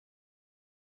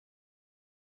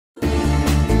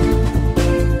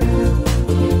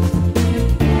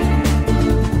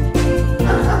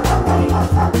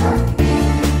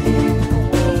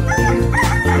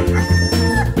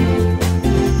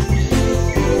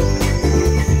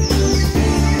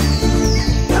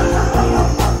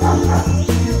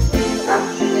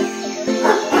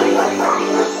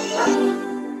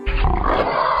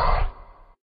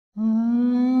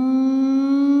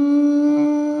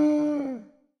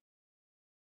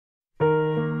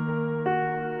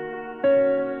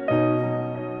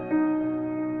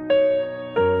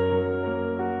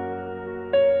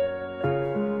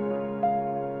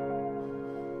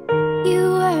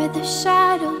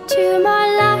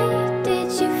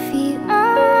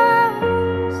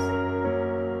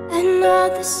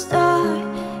the start,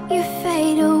 you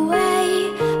fade away.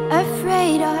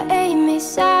 Afraid our aim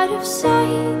is out of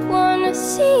sight. Wanna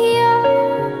see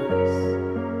us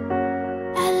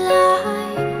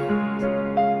alive.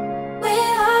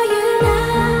 Where are you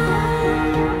now?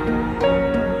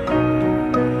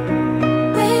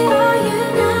 Where are you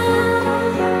now?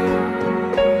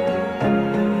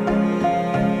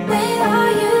 Where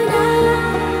are you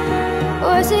now?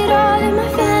 Was it all in my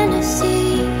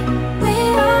fantasy?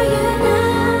 Where are you now?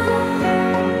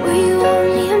 Were you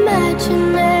only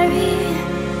imaginary?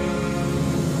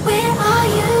 Where are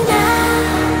you now?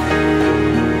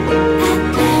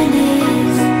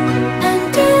 Atlantis,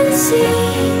 under the sea,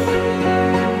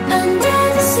 under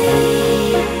the sea.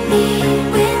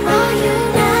 Where are you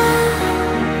now?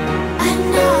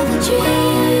 Another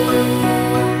dream.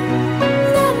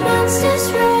 The monster's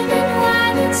running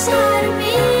wild inside of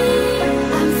me.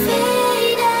 I'm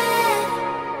faded.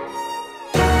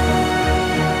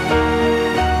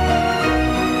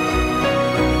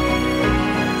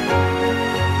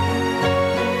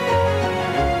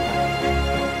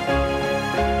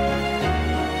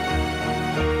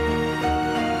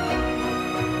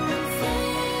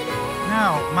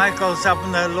 Now, Michael's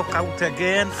having a look out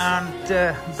again,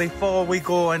 and before we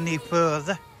go any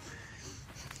further,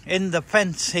 in the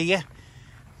fence here,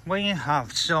 we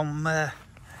have some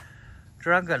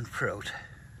dragon fruit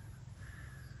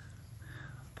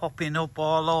popping up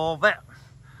all over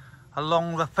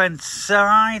along the fence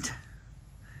side.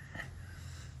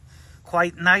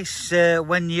 Quite nice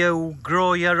when you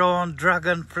grow your own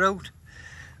dragon fruit.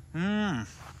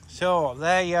 So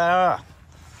there you are.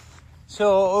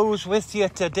 So who's with you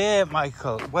today,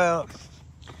 Michael? Well,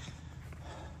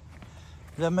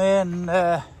 the main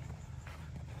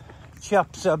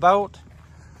chap's about,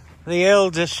 the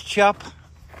eldest chap.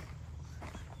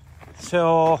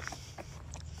 So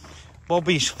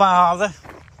Bobby's father.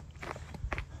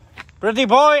 Pretty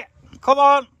boy, come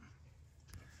on.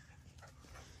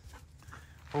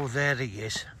 Oh, there he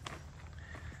is.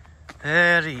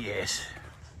 There he is.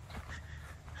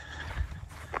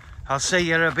 I'll see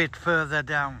you a bit further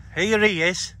down. Here he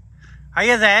is. Are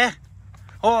you there?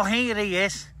 Oh, here he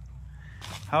is.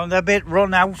 I'm a bit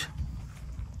run out.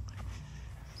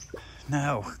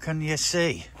 Now, can you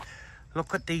see?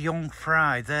 Look at the young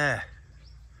fry there.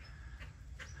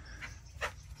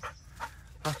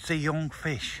 Lots of young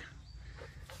fish.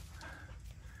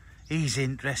 He's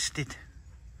interested.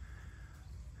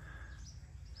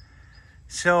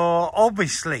 So,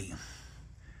 obviously,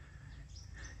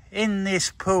 in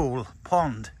this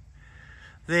pond,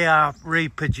 they are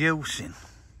reproducing.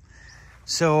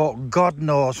 So God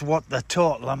knows what the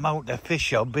total amount of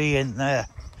fish will be in there.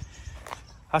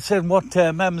 I said, what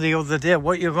Mem the other day,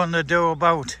 what you going to do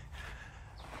about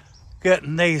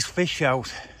getting these fish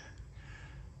out?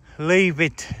 Leave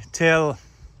it till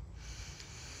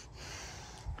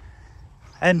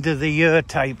end of the year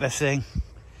type of thing.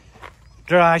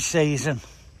 Dry season.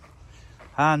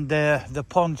 And the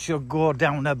pond should go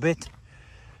down a bit.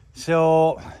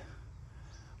 So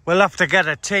we'll have to get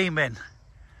a team in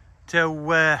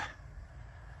to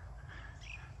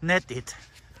net it.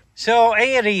 So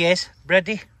here he is,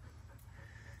 Brady.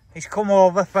 He's come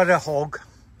over for a hug.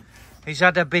 He's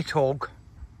had a bit hug.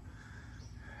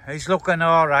 He's looking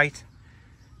all right.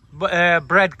 But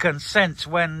Brad can sense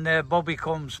when Bobby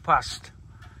comes past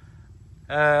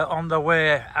on the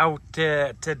way out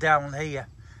to down here.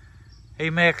 He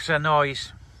makes a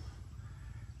noise.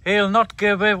 He'll not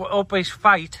give up his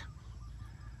fight.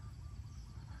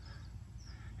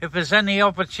 If there's any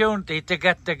opportunity to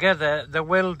get together, they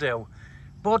will do.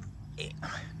 But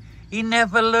he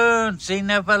never learns, he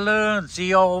never learns.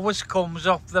 He always comes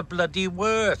off the bloody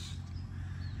worst.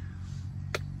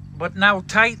 But now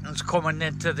Titan's coming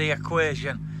into the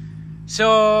equation.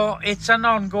 So it's an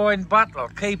ongoing battle,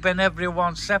 keeping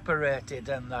everyone separated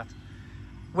and that.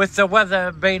 With the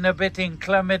weather being a bit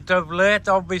inclement of late,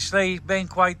 obviously it's been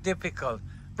quite difficult.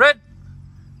 Brett,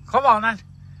 come on then.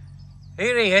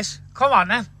 Here he is. Come on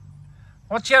then.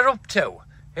 What you up to?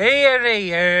 Here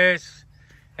he is.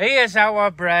 Here's our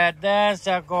Brett. There's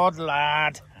a good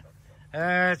lad.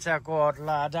 There's a good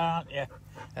lad, aren't you?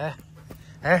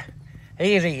 Here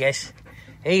he is.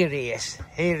 Here he is.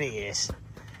 Here he is.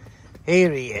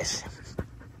 Here he is.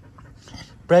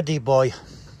 Bready boy.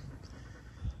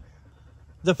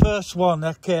 The first one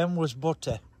that came was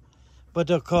Butter. But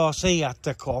of course he had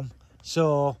to come.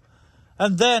 So,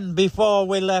 and then before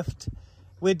we left,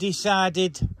 we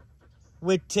decided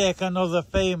we'd take another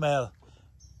female,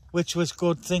 which was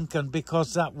good thinking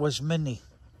because that was Minnie.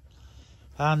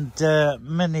 And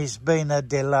Minnie's been a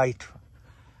delight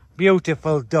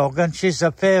Beautiful dog, and she's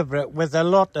a favourite with a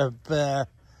lot of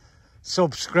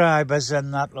subscribers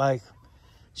and that, like.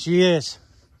 She is.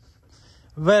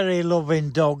 Very loving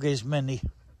dog is Minnie.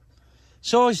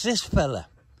 So is this fella.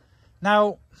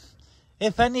 Now,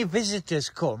 if any visitors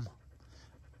come,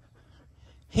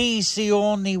 he's the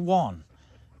only one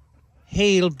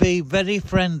he'll be very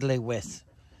friendly with.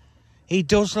 He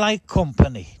does like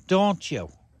company, don't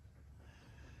you?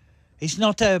 He's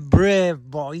not a brave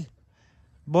boy,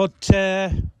 but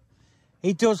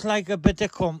he does like a bit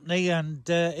of company, and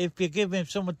if you give him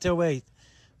something to eat,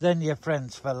 then you're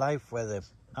friends for life with him.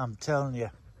 I'm telling you.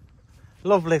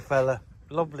 Lovely fella.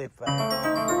 Lovely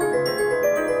fella.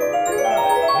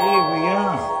 Here we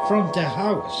are, front of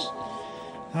house.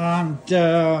 And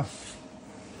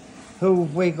who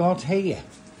have we got here?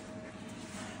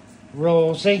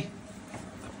 Rosie.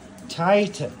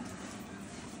 Titan.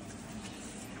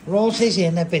 Rosie's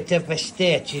in a bit of a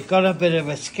state. She's got a bit of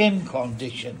a skin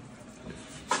condition.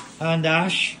 And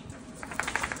Ash.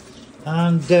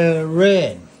 And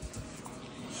Rain.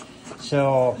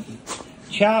 So,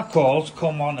 charcoal's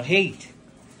come on heat.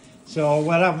 So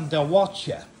we're having to watch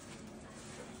her.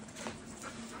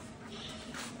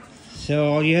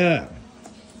 So yeah.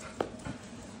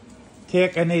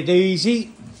 Taking it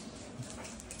easy.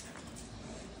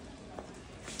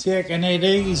 Taking it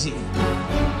easy.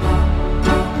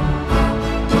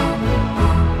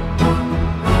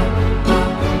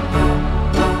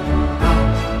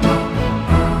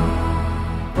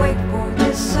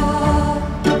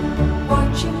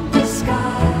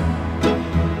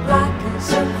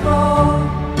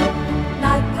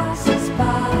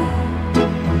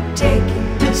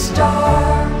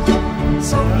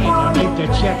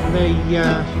 Check the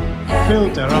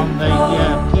filter on the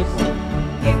pickle.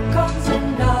 Here comes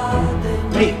another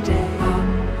new day.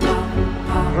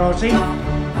 Rosie.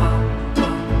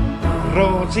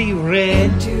 Rosie,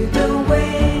 Rain. To the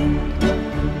wind,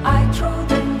 I throw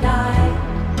the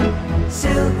night,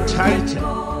 silver Titan.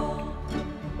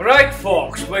 Right,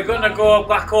 folks, we're going to go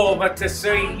back over to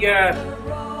see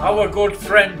our good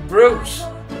friend Bruce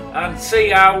and see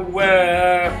how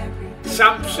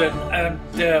Samson and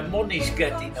Money's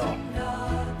getting on.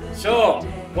 So,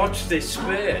 watch this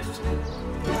space.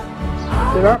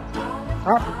 Get up,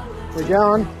 up, we're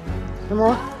going. Come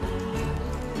on.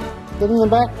 Get in the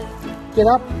back, get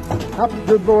up,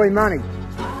 good boy Money.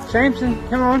 Samson,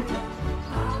 come on.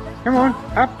 Come on,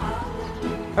 up,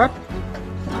 up.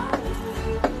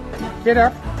 Get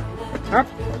up, up.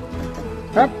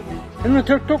 In the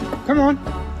tuk-tuk, come on.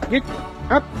 Get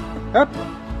up,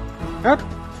 up.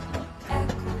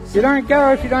 You don't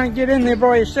go if you don't get in there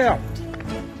by yourself.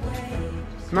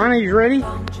 Money's ready.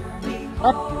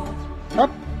 Up,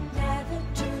 up,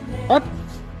 up,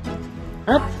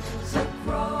 up,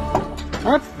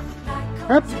 up,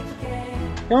 up.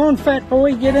 Come on, fat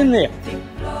boy, get in there.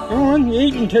 Come on, you're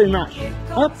eating too much.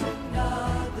 Up,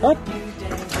 up,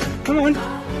 come on,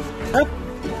 up,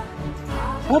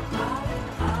 up.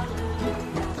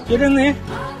 Get in there.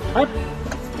 Up,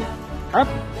 up.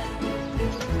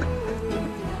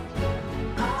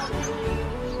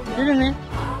 Get in there.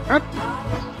 Up.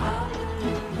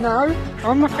 No,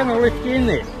 I'm not going to lift you in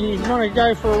there. You want to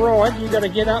go for a ride, you've got to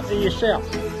get up there yourself.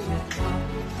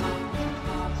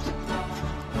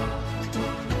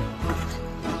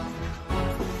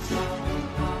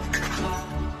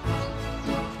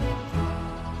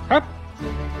 Up.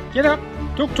 Get up.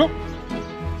 Tuk-tuk.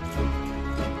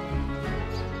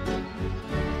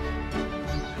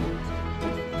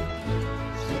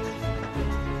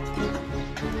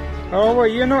 Oh, well,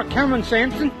 you're not coming,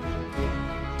 Samson.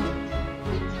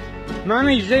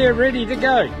 Money's there ready to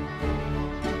go.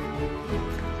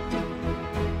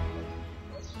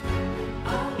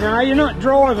 No, you're not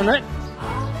driving it.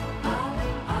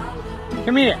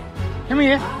 Come here. Come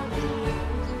here.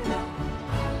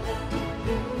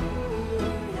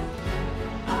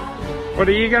 What,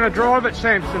 are you going to drive it,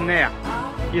 Samson, now?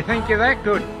 You think you're that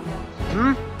good?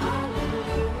 Hmm?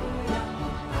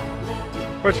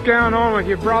 What's going on with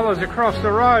your brothers across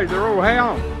the road? They're all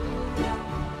howling.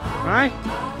 Hey?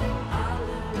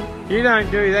 You don't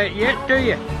do that yet, do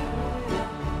you?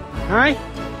 Hey?